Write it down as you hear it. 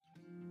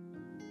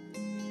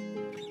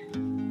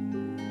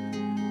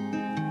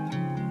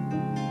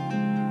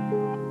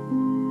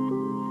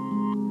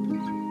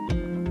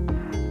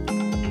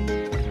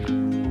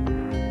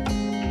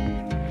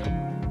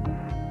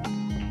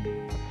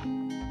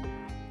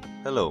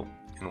Hello,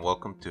 and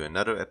welcome to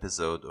another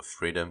episode of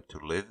Freedom to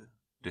Live.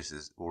 This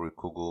is Uri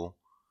Kugel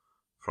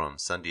from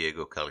San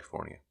Diego,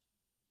 California.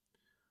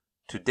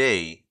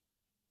 Today,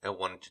 I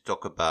wanted to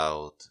talk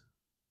about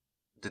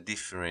the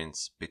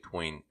difference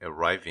between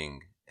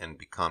arriving and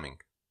becoming.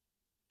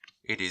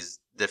 It is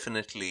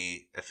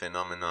definitely a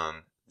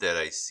phenomenon that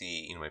I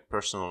see in my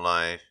personal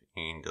life,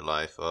 in the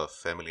life of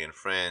family and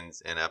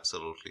friends, and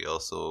absolutely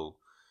also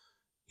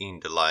in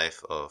the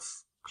life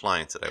of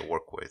clients that I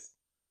work with.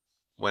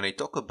 When I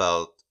talk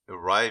about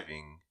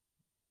arriving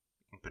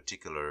in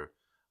particular,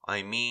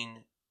 I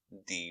mean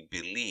the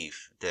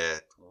belief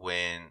that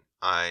when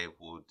I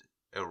would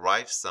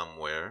arrive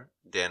somewhere,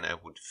 then I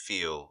would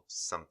feel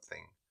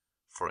something.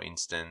 For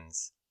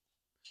instance,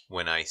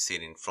 when I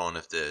sit in front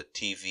of the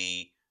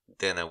TV,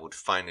 then I would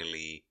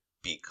finally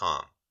be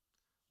calm.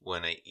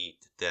 When I eat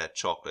that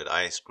chocolate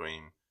ice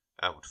cream,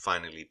 I would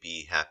finally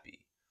be happy.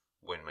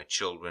 When my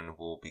children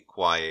will be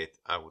quiet,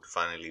 I would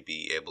finally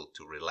be able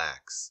to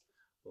relax.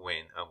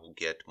 When I will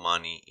get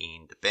money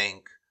in the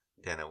bank,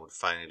 then I would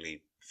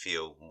finally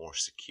feel more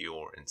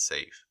secure and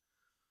safe.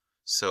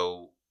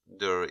 So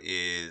there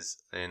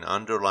is an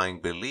underlying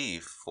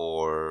belief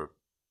for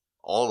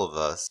all of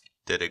us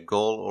that a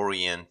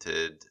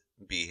goal-oriented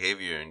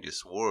behavior in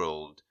this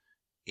world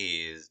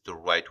is the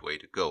right way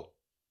to go.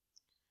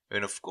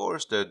 And of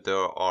course that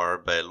there are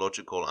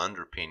biological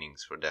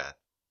underpinnings for that,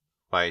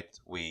 right?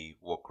 We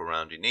walk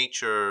around in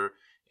nature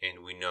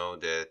and we know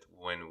that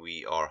when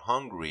we are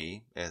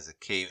hungry as a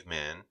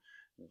caveman,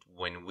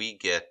 when we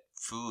get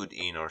food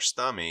in our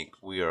stomach,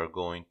 we are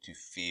going to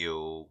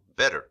feel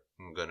better.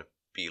 We're going to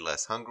be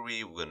less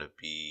hungry. We're going to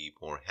be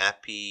more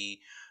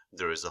happy.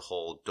 There is a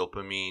whole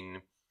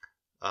dopamine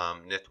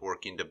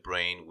network in the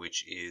brain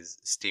which is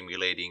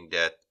stimulating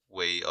that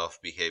way of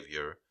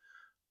behavior.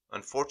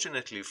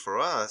 Unfortunately for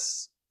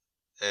us,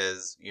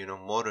 as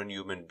modern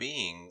human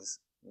beings,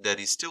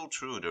 that is still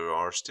true. There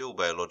are still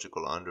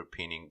biological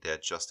underpinning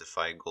that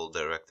justify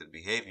goal-directed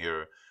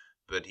behavior,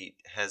 but it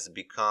has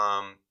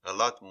become a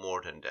lot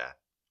more than that.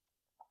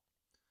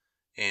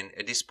 And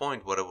at this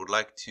point, what I would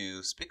like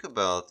to speak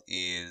about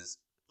is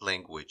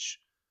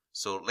language.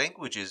 So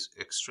language is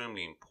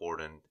extremely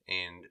important,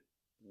 and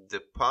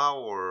the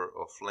power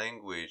of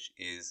language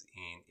is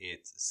in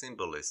its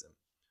symbolism,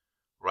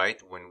 right?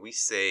 When we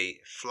say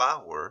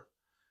flower,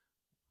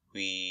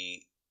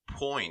 we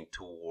point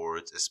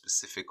towards a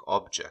specific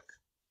object,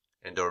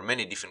 and there are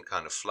many different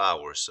kind of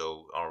flowers,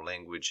 so our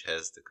language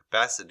has the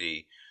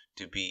capacity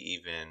to be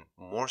even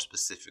more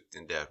specific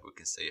than that. We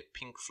can say a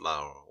pink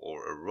flower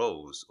or a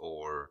rose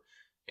or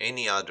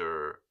any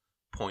other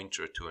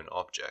pointer to an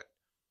object,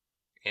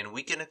 and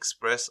we can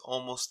express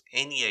almost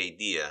any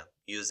idea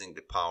using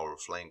the power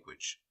of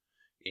language.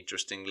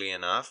 Interestingly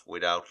enough,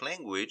 without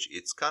language,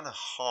 it's kind of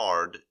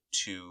hard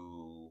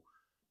to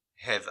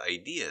have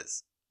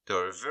ideas.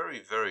 There are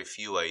very, very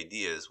few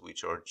ideas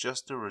which are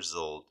just the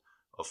result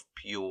of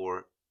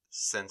pure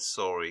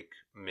sensoric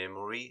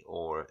memory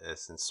or a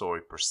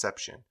sensory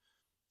perception.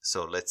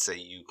 So let's say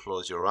you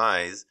close your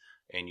eyes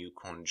and you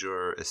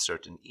conjure a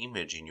certain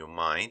image in your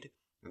mind.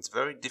 It's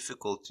very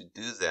difficult to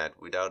do that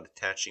without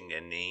attaching a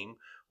name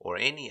or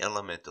any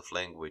element of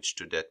language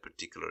to that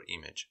particular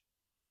image.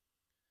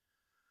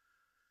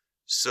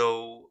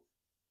 So,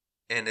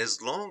 and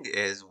as long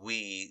as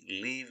we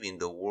live in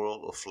the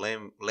world of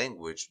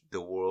language,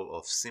 the world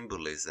of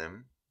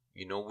symbolism,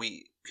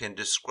 we can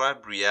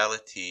describe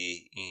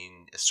reality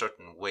in a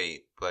certain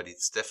way, but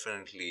it's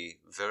definitely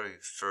very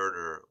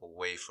further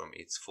away from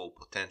its full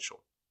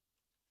potential.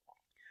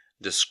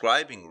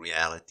 Describing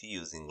reality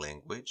using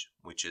language,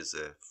 which is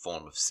a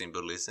form of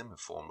symbolism, a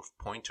form of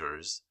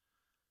pointers,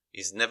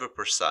 is never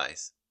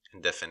precise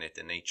and definite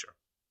in nature.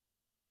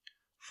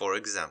 For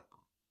example,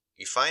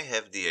 if I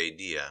have the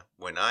idea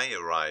when I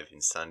arrive in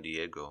San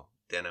Diego,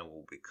 then I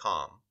will be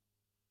calm.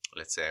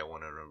 Let's say I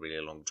went on a really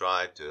long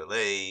drive to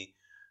LA.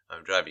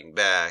 I'm driving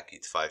back.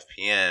 It's 5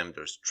 p.m.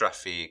 There's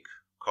traffic,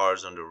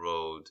 cars on the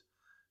road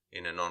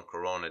in a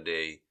non-corona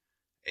day.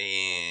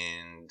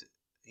 And,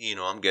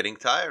 I'm getting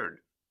tired.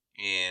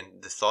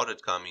 And the thought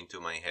that comes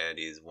into my head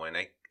is when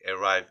I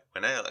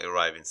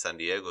arrive in San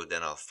Diego,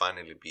 then I'll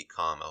finally be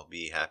calm. I'll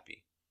be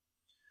happy.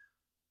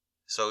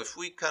 So if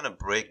we kind of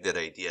break that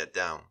idea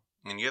down,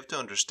 and you have to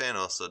understand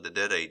also that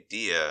that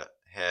idea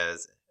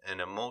has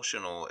an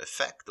emotional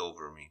effect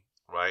over me,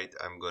 right?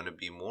 I'm going to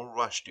be more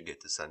rushed to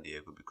get to San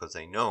Diego because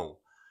I know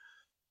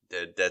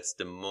that that's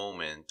the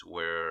moment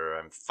where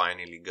I'm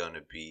finally going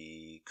to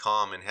be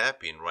calm and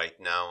happy. And right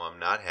now I'm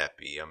not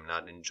happy. I'm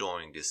not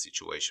enjoying this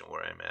situation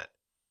where I'm at.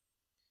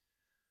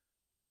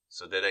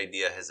 So that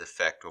idea has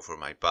effect over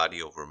my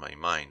body, over my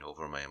mind,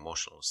 over my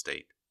emotional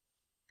state.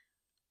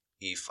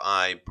 If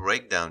I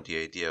break down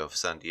the idea of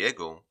San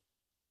Diego,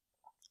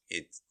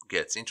 it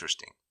gets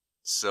interesting.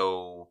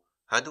 So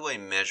how do I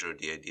measure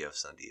the idea of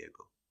San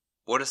Diego?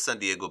 Where does San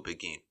Diego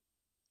begin?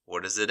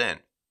 Where does it end?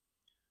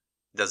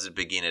 Does it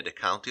begin at the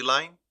county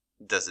line?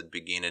 Does it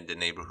begin in the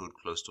neighborhood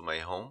close to my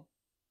home?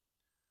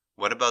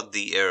 What about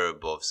the air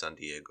above San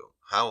Diego?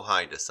 How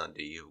high does San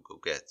Diego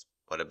get?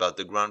 What about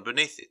the ground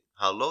beneath it?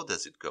 How low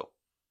does it go?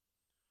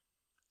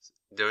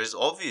 There is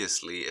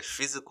obviously a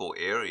physical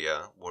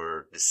area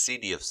where the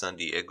city of San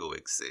Diego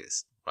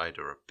exists, right?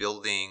 There are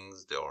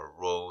buildings, there are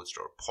roads,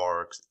 there are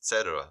parks,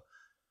 etc.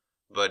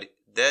 But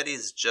that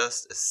is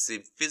just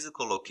a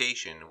physical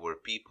location where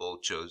people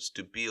chose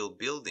to build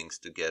buildings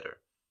together.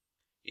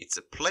 It's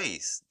a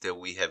place that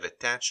we have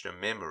attached a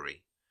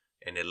memory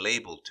and a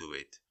label to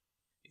it.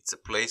 It's a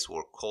place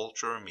where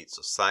culture meets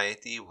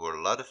society, where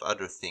a lot of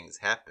other things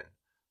happen.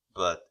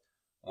 But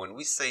when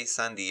we say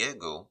San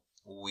Diego,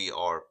 we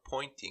are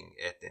pointing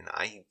at an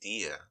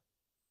idea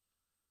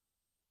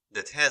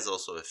that has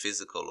also a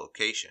physical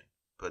location.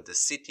 But the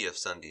city of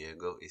San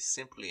Diego is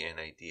simply an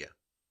idea.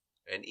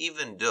 And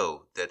even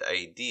though that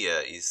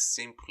idea is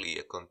simply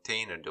a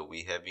container that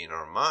we have in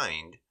our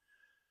mind,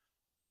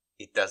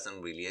 it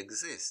doesn't really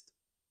exist,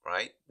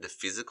 right? The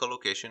physical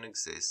location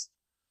exists.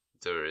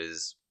 There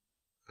is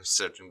a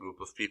certain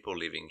group of people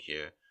living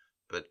here,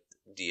 but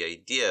the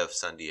idea of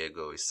San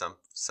Diego is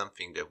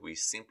something that we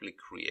simply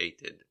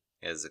created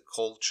as a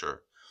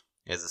culture,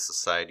 as a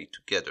society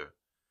together.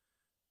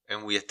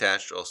 And we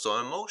attached also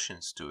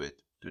emotions to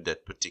it, to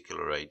that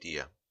particular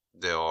idea.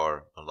 There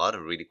are a lot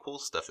of really cool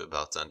stuff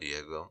about San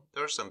Diego.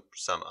 There are some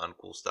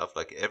uncool stuff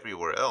like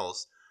everywhere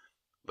else.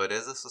 But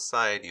as a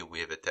society, we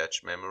have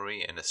attached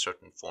memory and a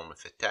certain form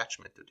of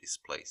attachment to this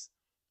place.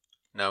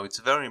 Now, it's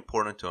very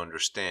important to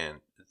understand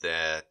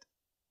that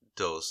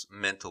those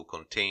mental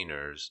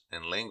containers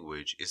and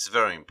language is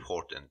very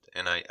important.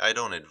 And I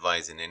don't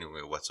advise in any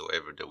way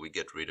whatsoever that we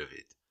get rid of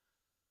it.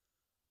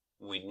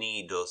 We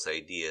need those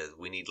ideas.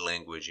 We need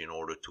language in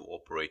order to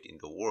operate in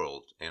the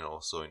world and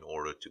also in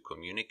order to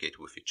communicate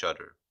with each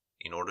other,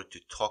 in order to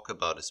talk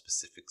about a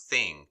specific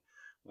thing,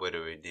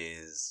 whether it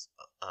is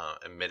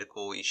a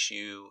medical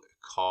issue,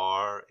 a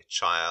car, a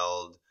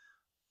child,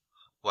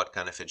 what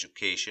kind of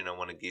education I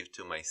want to give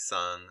to my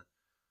son,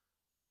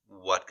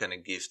 what kind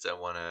of gifts I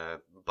want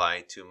to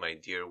buy to my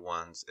dear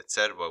ones,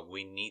 etc.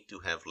 We need to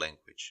have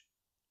language,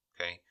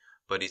 okay?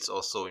 But it's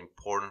also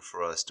important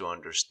for us to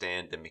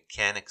understand the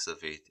mechanics of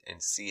it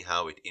and see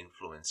how it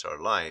influences our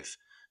life,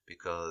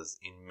 because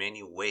in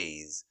many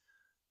ways,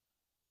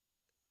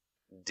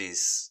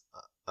 this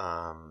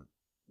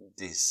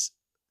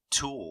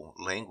tool,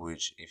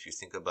 language, if you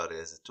think about it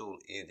as a tool,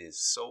 it is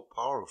so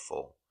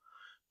powerful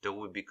that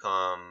we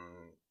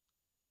become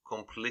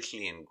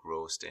completely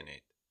engrossed in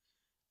it.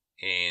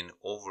 And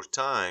over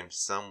time,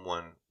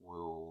 someone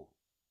will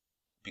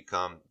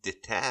become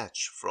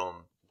detached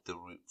from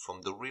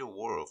the real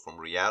world, from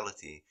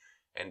reality,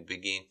 and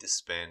begin to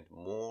spend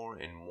more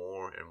and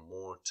more and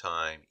more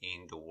time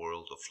in the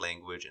world of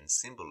language and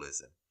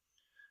symbolism.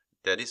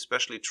 That is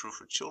especially true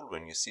for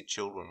children. You see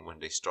children, when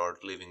they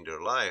start living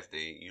their life,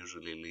 they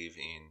usually live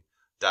in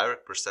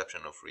direct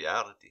perception of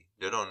reality.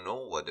 They don't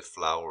know what a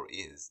flower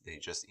is. They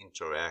just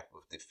interact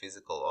with the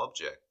physical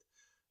object,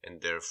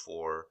 and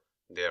therefore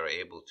they are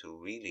able to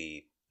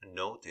really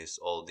notice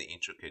all the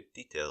intricate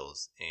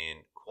details and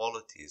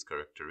qualities,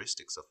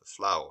 characteristics of a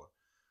flower.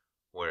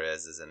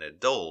 Whereas as an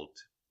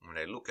adult, when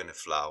I look at a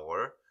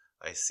flower,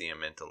 I see a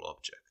mental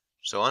object.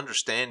 So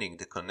understanding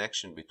the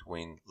connection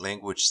between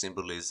language,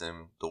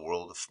 symbolism, the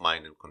world of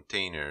mind and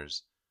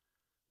containers,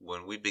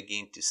 when we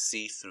begin to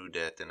see through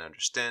that and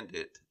understand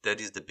it,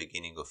 that is the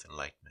beginning of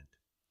enlightenment.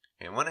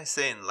 And when I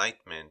say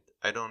enlightenment,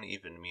 I don't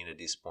even mean at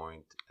this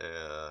point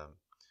a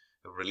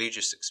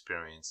religious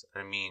experience.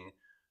 I mean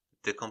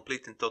the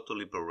complete and total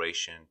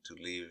liberation to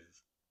live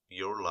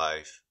your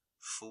life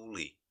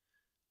fully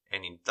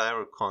and in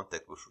direct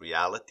contact with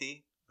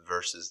reality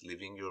versus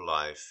living your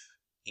life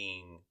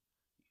in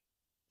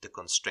the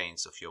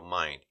constraints of your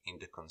mind, in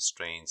the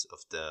constraints of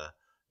the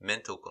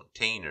mental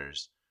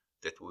containers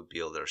that we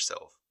build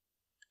ourselves.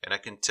 And I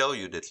can tell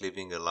you that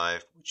living a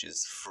life which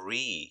is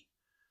free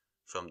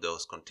from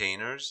those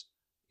containers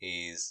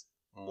is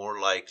more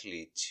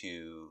likely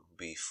to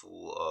be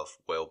full of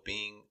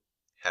well-being,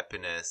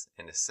 happiness,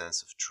 and a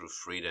sense of true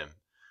freedom,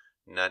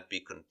 not be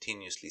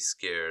continuously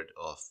scared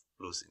of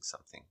losing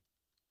something.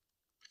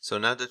 So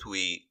now that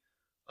we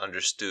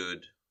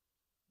understood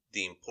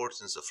the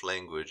importance of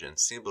language and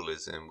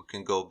symbolism, we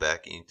can go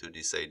back into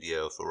this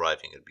idea of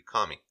arriving at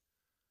becoming.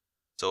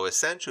 So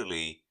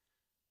essentially,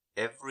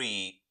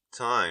 every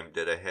time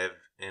that I have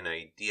an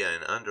idea,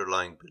 an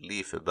underlying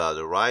belief about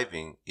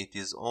arriving, it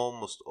is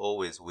almost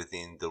always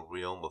within the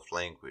realm of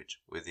language,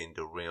 within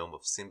the realm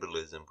of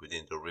symbolism,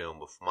 within the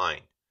realm of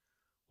mind.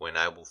 When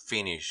I will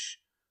finish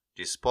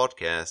this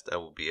podcast, I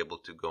will be able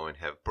to go and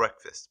have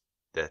breakfast.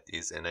 That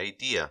is an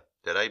idea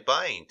that I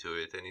buy into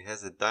it, and it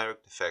has a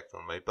direct effect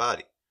on my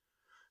body.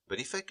 But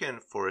if I can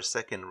for a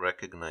second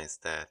recognize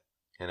that,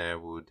 and I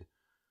would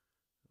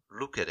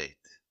look at it,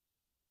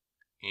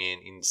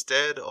 and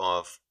instead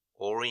of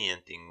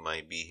orienting my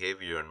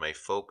behavior and my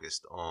focus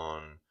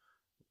on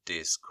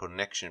this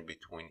connection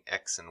between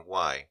X and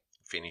Y,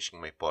 finishing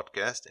my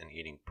podcast and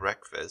eating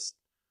breakfast,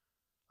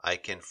 I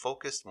can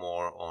focus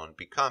more on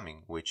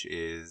becoming, which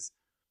is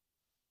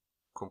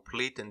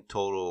complete and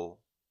total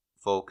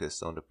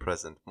focus on the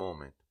present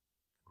moment,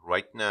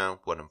 right now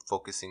what I'm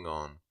focusing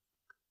on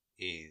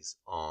is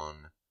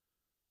on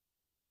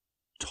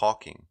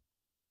talking,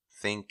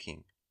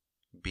 thinking,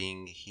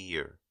 being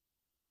here,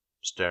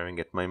 staring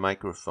at my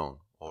microphone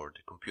or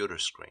the computer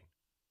screen.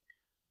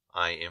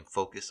 I am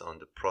focused on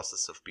the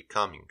process of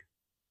becoming.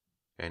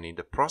 And in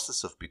the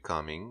process of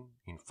becoming,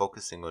 in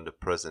focusing on the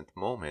present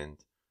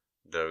moment,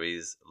 there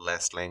is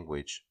less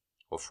language.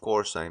 Of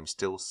course, I'm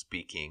still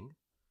speaking,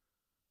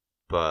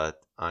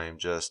 but I'm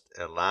just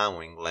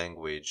allowing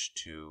language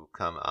to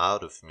come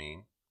out of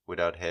me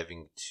without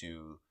having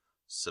to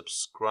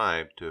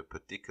subscribe to a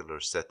particular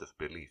set of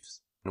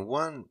beliefs. And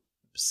one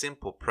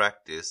simple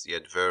practice,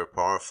 yet very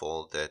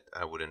powerful, that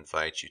I would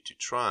invite you to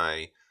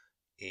try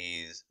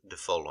is the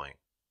following.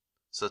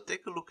 So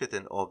take a look at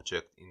an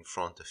object in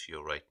front of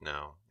you right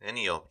now,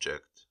 any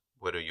object,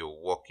 whether you're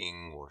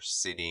walking or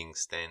sitting,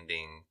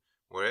 standing,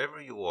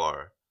 wherever you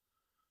are.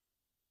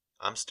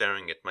 I'm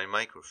staring at my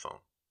microphone.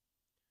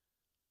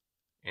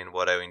 And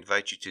what I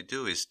invite you to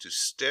do is to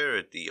stare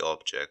at the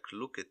object,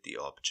 look at the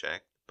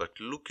object, but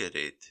look at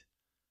it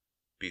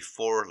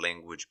before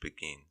language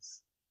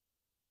begins.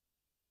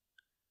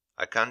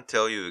 I can't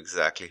tell you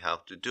exactly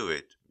how to do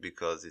it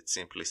because it's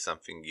simply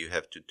something you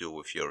have to do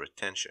with your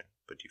attention.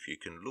 But if you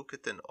can look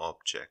at an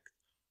object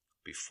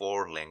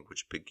before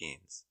language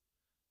begins,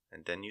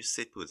 and then you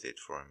sit with it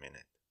for a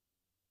minute.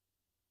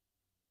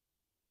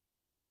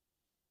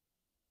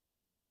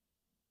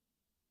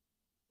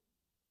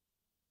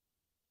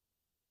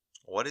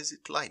 What is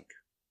it like?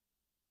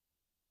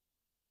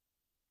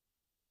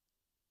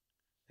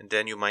 And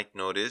then you might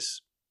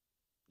notice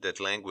that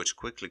language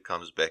quickly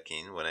comes back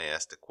in when I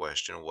ask the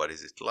question, what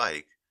is it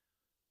like?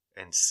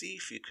 And see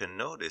if you can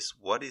notice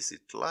what is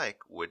it like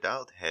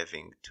without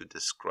having to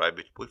describe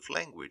it with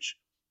language.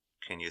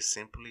 Can you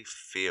simply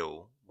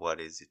feel what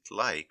is it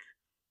like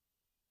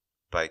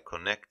by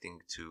connecting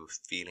to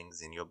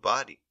feelings in your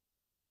body?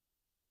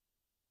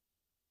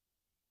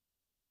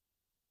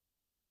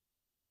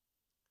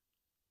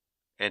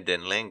 And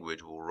then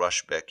language will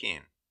rush back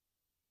in.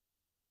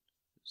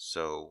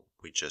 So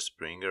we just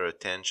bring our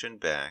attention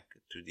back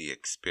to the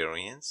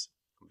experience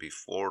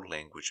before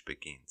language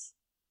begins.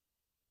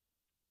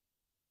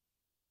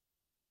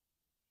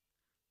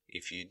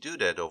 If you do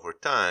that over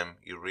time,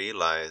 you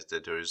realize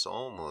that there is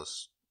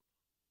almost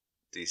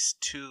these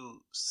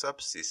two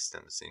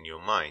subsystems in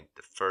your mind.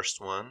 The first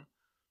one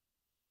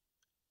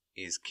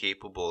is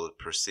capable of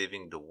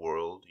perceiving the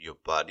world, your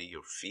body,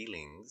 your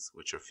feelings,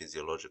 which are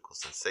physiological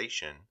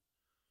sensation,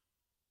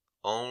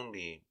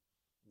 only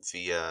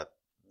via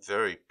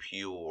very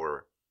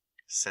pure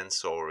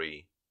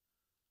sensory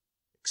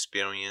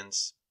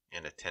experience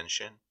and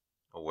attention,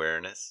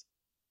 awareness.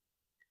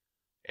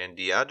 And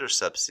the other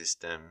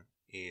subsystem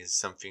is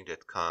something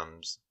that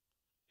comes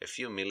a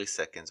few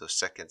milliseconds or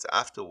seconds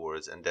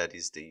afterwards, and that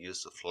is the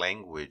use of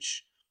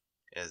language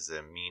as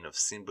a mean of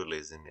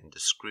symbolism and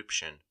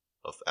description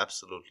of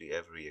absolutely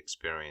every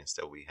experience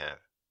that we have.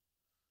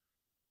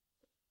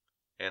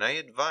 And I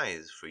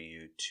advise for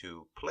you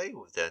to play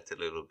with that a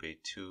little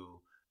bit,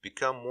 to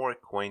become more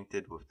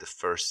acquainted with the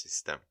first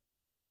system,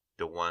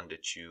 the one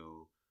that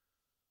you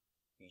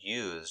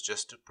use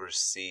just to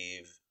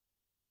perceive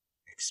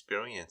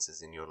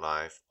experiences in your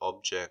life,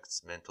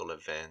 objects, mental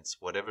events,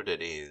 whatever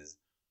that is,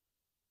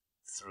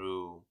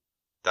 through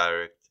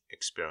direct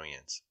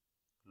experience.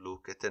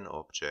 Look at an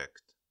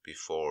object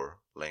before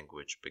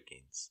language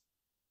begins.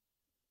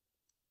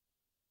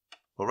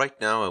 Well, right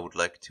now I would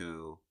like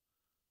to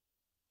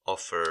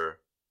offer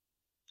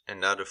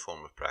another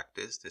form of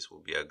practice. This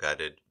will be a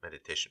guided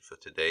meditation for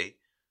today.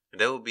 And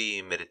that will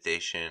be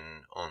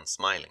meditation on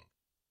smiling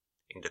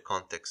in the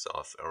context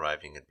of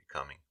arriving at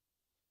becoming.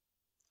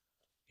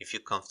 If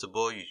you're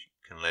comfortable, you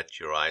can let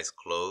your eyes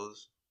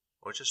close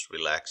or just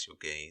relax your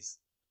gaze.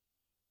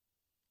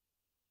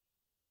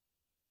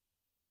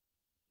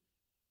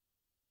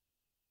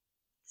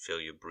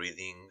 Feel your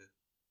breathing,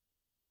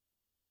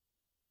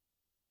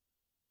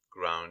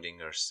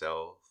 grounding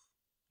ourselves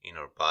in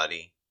our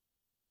body,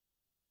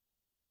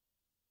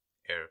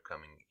 air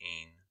coming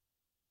in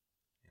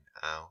and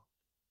out.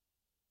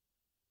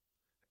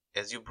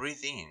 As you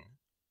breathe in,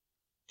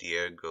 the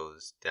air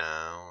goes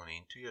down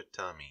into your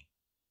tummy.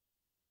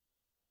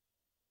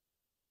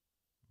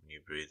 When you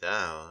breathe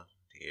out,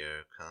 the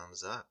air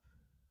comes up.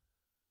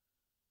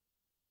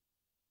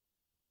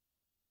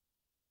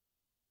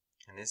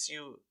 And as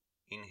you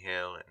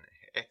inhale and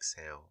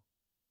exhale,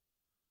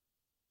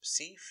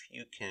 see if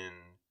you can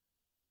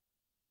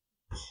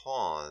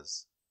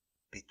pause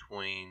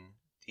between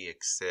the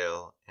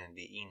exhale and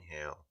the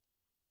inhale,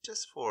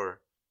 just for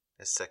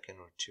a second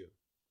or two.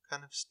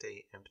 Kind of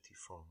stay empty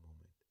for a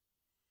moment.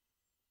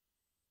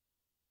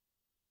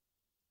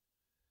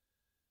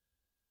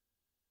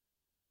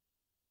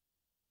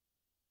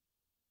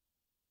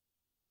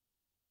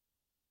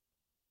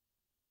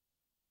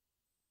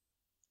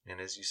 And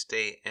as you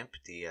stay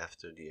empty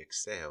after the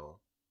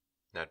exhale,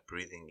 not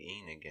breathing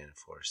in again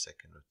for a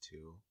second or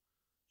two,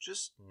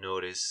 just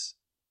notice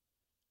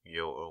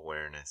your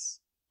awareness,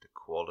 the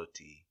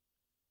quality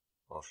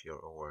of your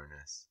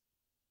awareness.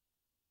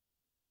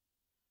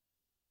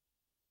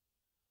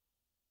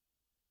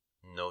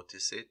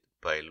 notice it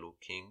by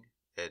looking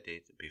at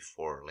it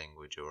before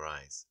language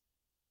arises.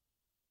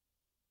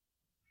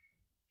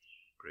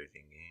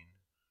 Breathing in,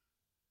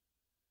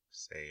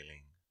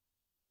 exhaling,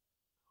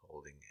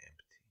 holding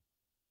empty,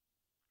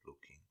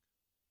 looking.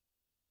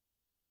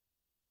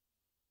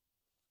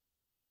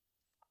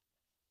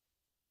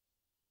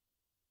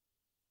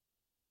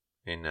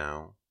 And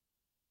now,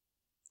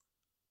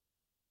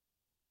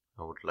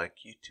 I would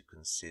like you to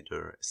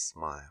consider a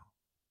smile.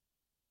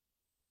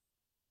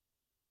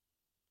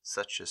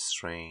 Such a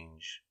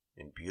strange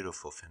and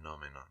beautiful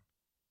phenomenon.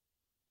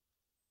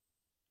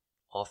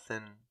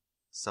 Often,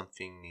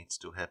 something needs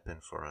to happen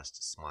for us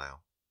to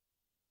smile.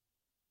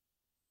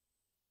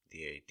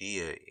 The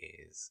idea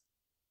is,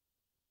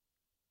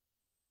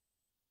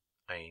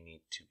 I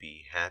need to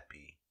be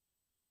happy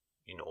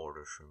in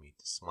order for me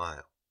to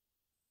smile.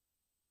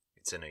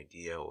 It's an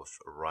idea of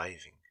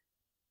arriving.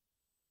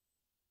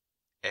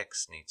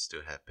 X needs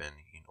to happen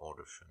in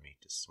order for me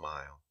to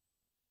smile.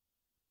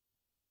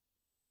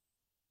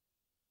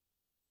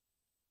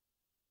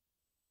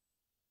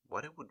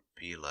 What it would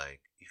be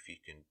like if you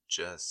can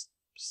just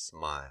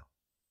smile.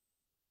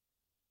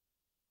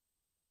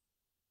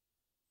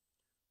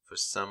 For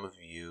some of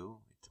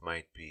you, it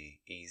might be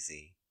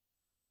easy.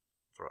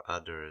 For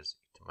others,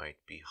 it might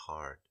be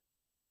hard.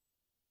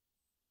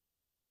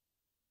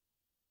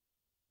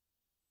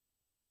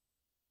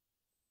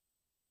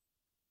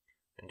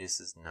 And this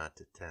is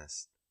not a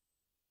test.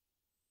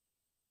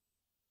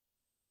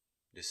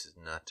 This is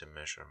not a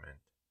measurement.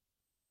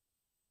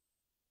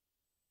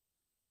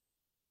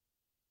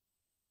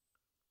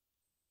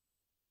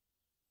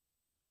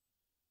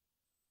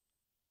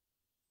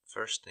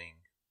 First thing,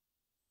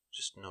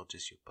 just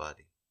notice your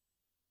body.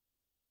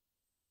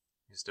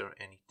 Is there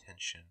any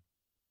tension?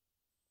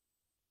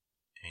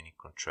 Any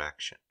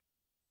contraction?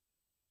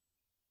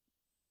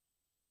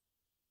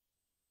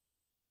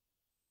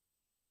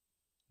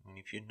 And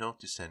if you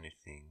notice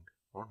anything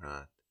or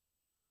not,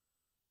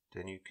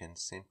 then you can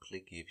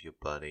simply give your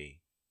body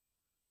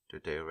the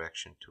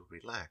direction to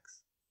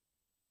relax.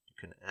 You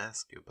can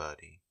ask your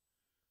body,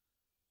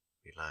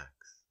 relax.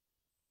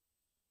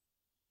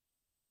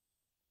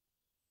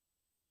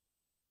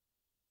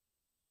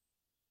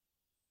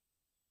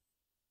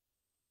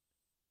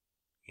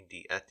 In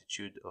the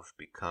attitude of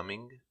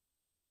becoming,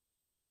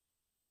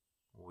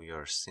 we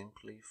are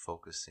simply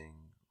focusing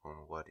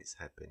on what is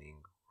happening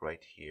right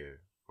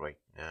here, right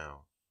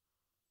now.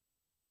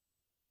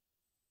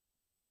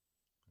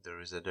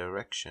 There is a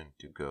direction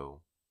to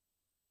go.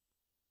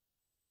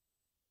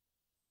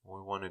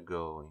 We want to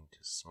go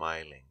into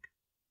smiling,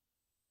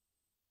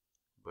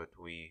 but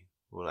we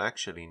will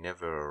actually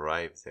never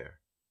arrive there.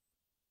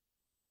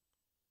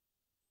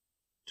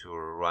 To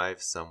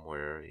arrive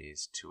somewhere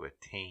is to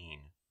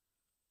attain.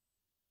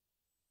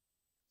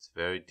 It's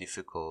very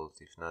difficult,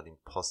 if not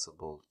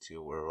impossible,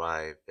 to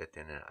arrive at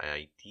an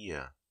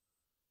idea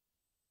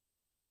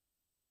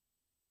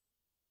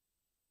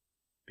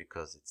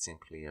because it's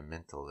simply a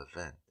mental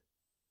event.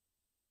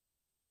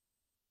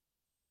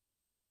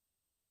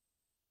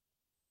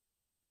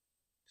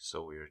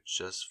 So we're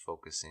just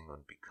focusing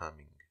on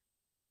becoming.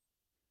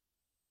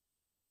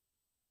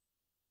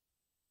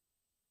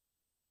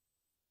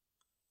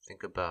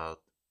 Think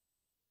about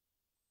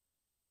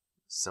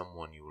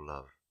someone you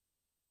love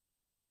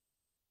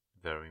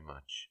very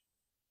much.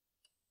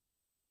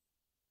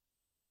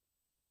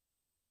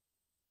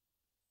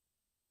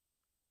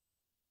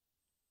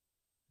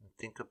 And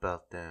think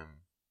about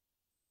them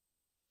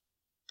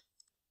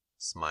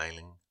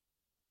smiling,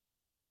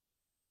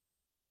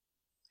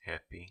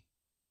 happy.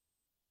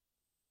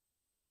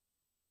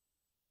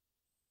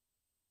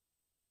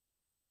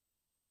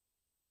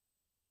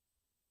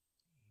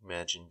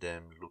 Imagine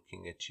them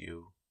looking at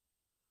you,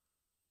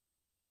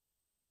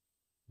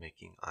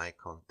 making eye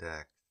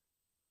contact,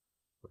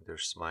 or they're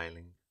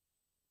smiling.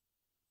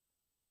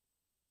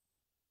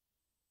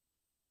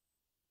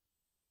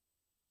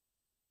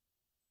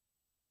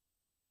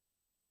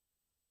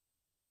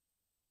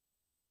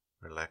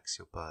 Relax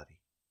your body.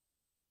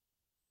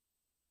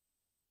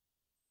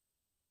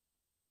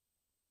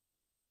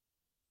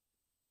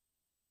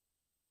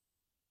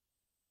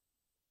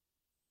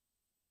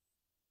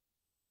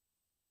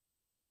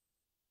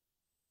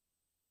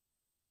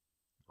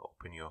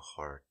 Open your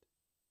heart.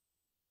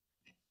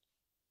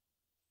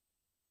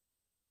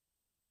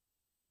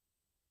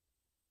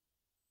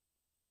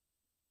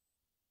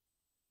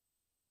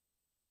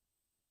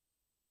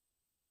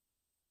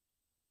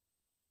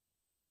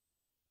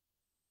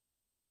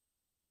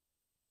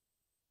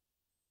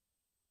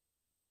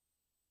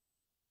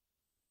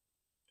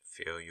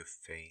 Feel your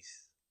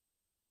face.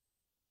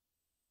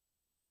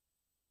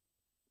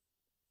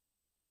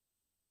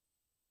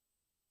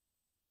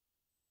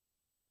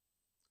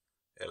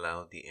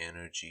 Allow the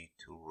energy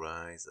to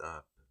rise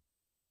up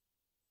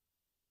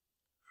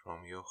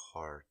from your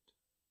heart,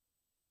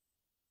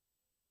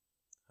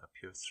 up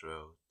your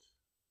throat,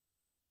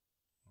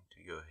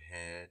 into your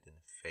head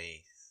and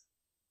face.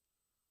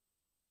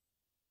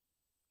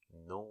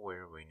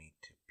 Nowhere we need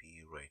to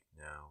be right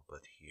now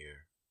but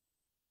here.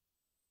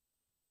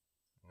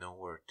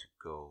 nowhere to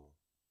go.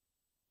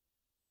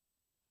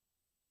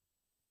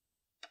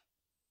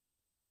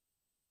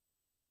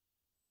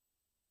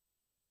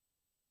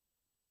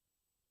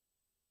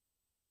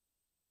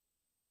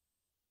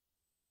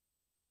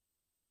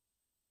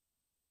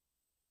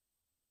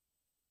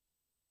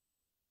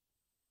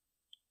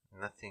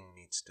 Nothing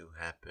needs to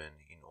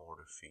happen in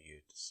order for you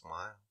to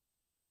smile.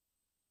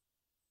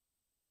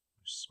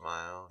 Your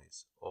smile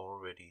is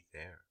already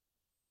there.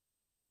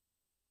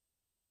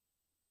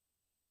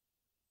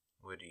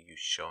 Whether you're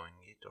showing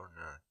it or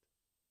not,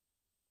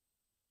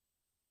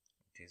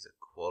 it is a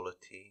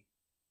quality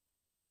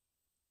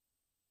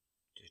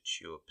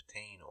that you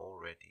obtain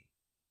already.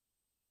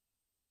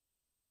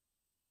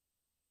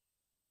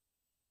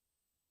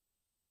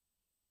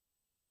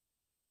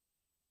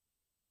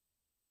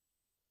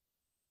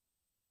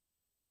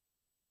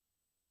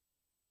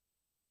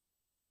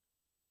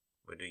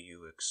 Whether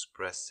you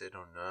express it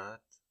or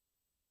not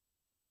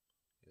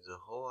is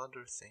a whole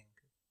other thing.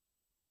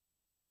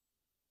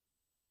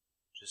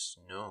 Just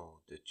know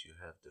that you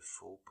have the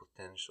full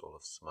potential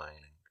of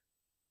smiling.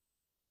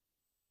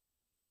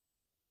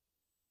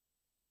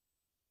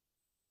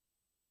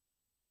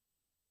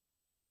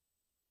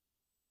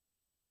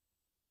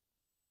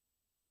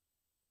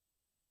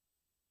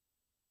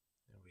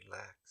 And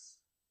relax.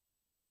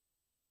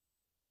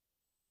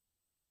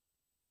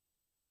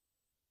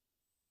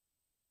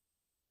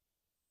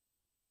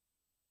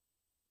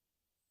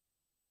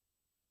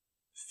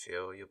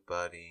 Feel your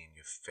body in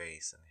your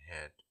face and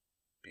head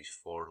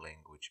before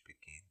language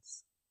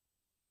begins.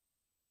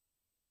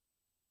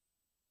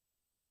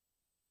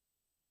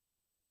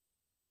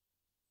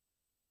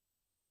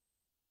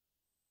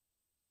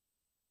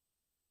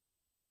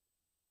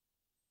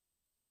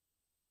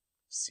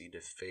 See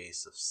the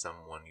face of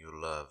someone you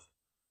love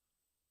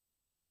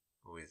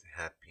who is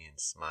happy and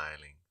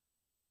smiling,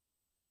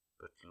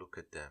 but look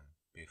at them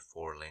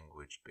before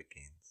language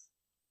begins.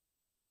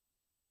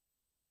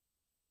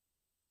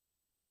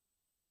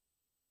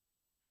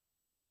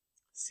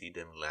 See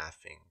them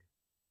laughing,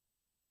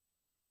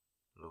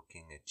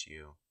 looking at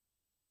you,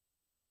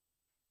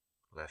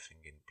 laughing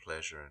in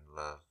pleasure and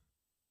love,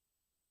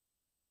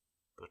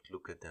 but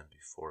look at them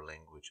before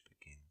language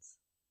begins.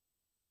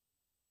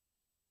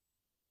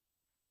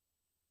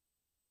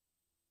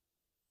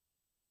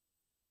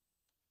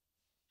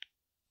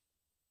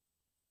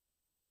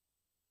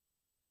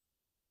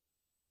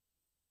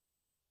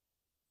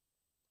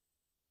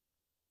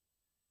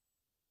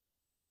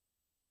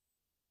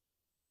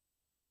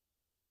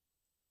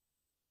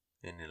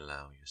 And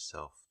allow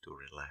yourself to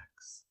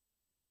relax.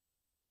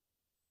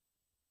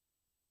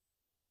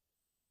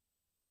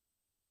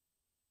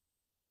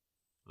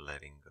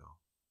 Letting go.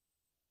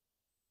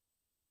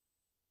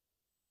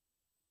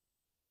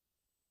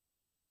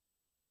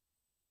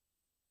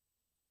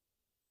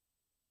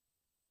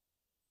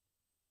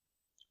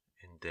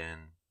 And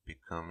then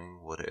becoming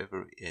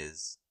whatever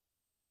is,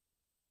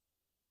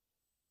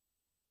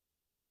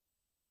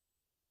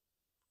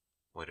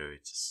 whether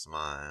it's a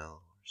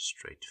smile or a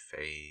straight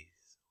face,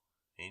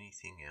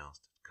 anything else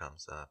that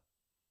comes up,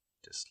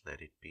 just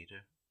let it be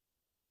there.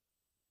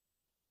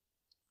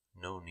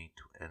 No need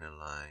to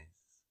analyze,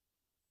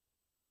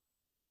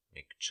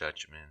 make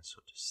judgments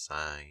or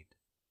decide.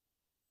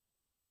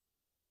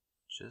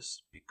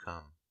 Just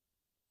become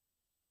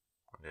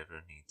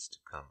whatever needs to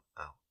come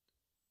out.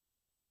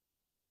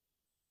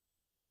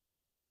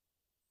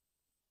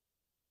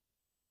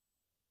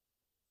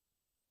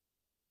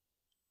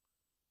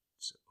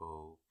 It's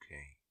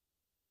okay.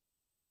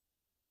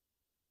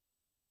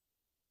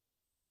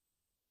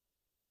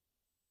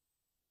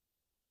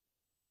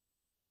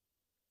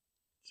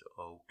 It's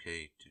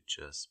okay to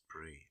just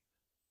breathe.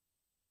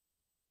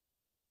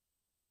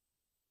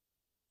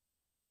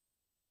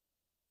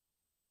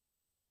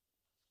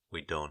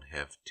 We don't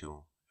have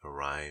to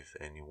arrive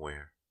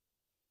anywhere,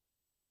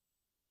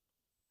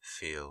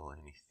 feel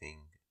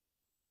anything.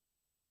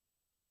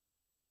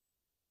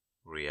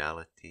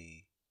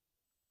 Reality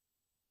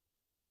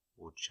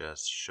will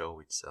just show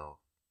itself,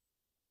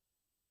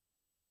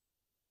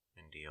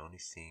 and the only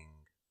thing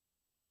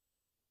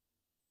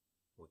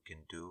we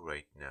can do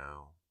right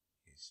now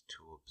is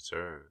to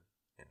observe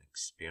and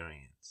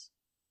experience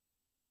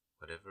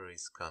whatever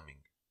is coming.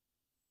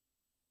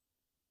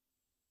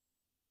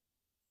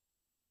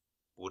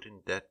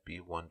 Wouldn't that be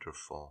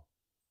wonderful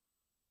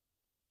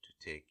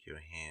to take your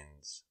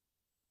hands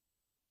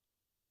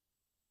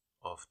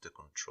off the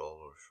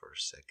controller for a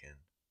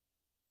second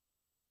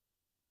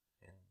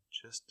and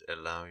just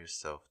allow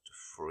yourself to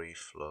free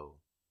flow,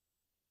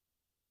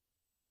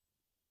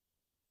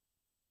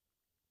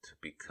 to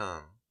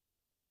become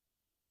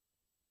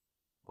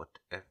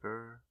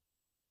whatever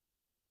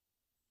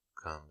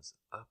comes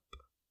up.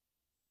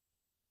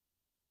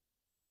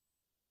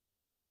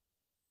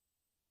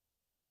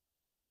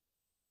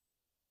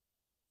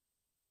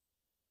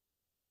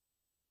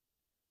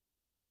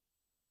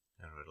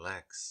 And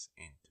relax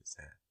into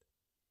that.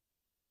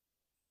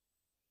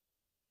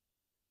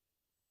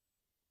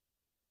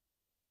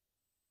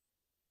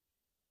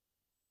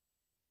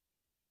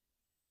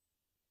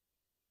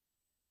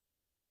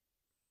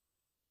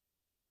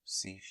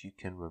 see if you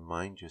can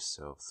remind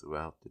yourself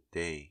throughout the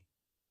day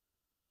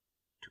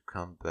to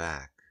come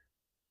back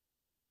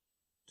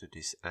to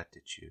this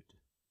attitude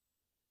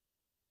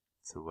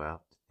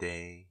throughout the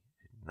day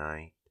and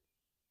night.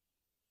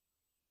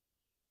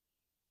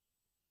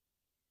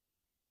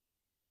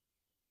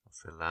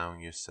 Of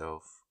allowing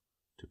yourself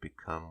to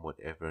become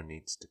whatever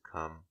needs to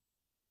come.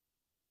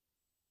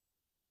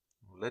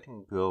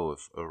 Letting go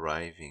of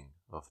arriving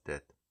of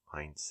that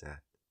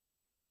mindset.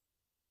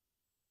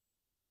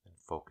 And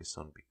focus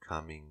on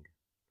becoming,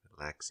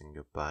 relaxing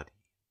your body,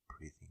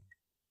 breathing.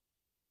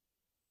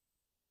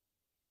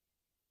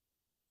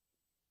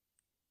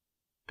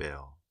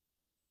 Bell.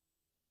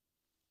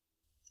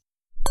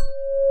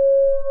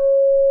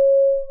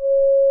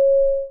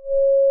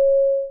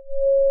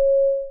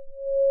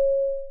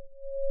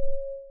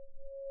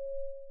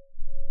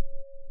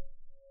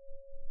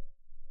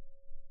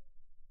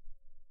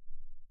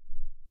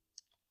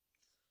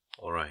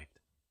 All right.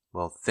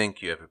 Well,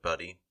 thank you,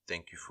 everybody.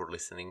 Thank you for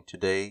listening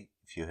today.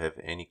 If you have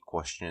any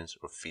questions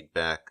or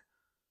feedback,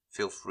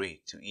 feel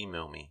free to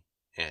email me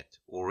at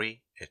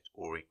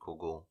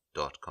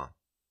uri@urikugel.com.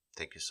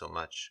 Thank you so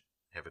much.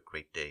 Have a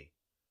great day.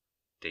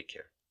 Take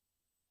care.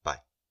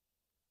 Bye.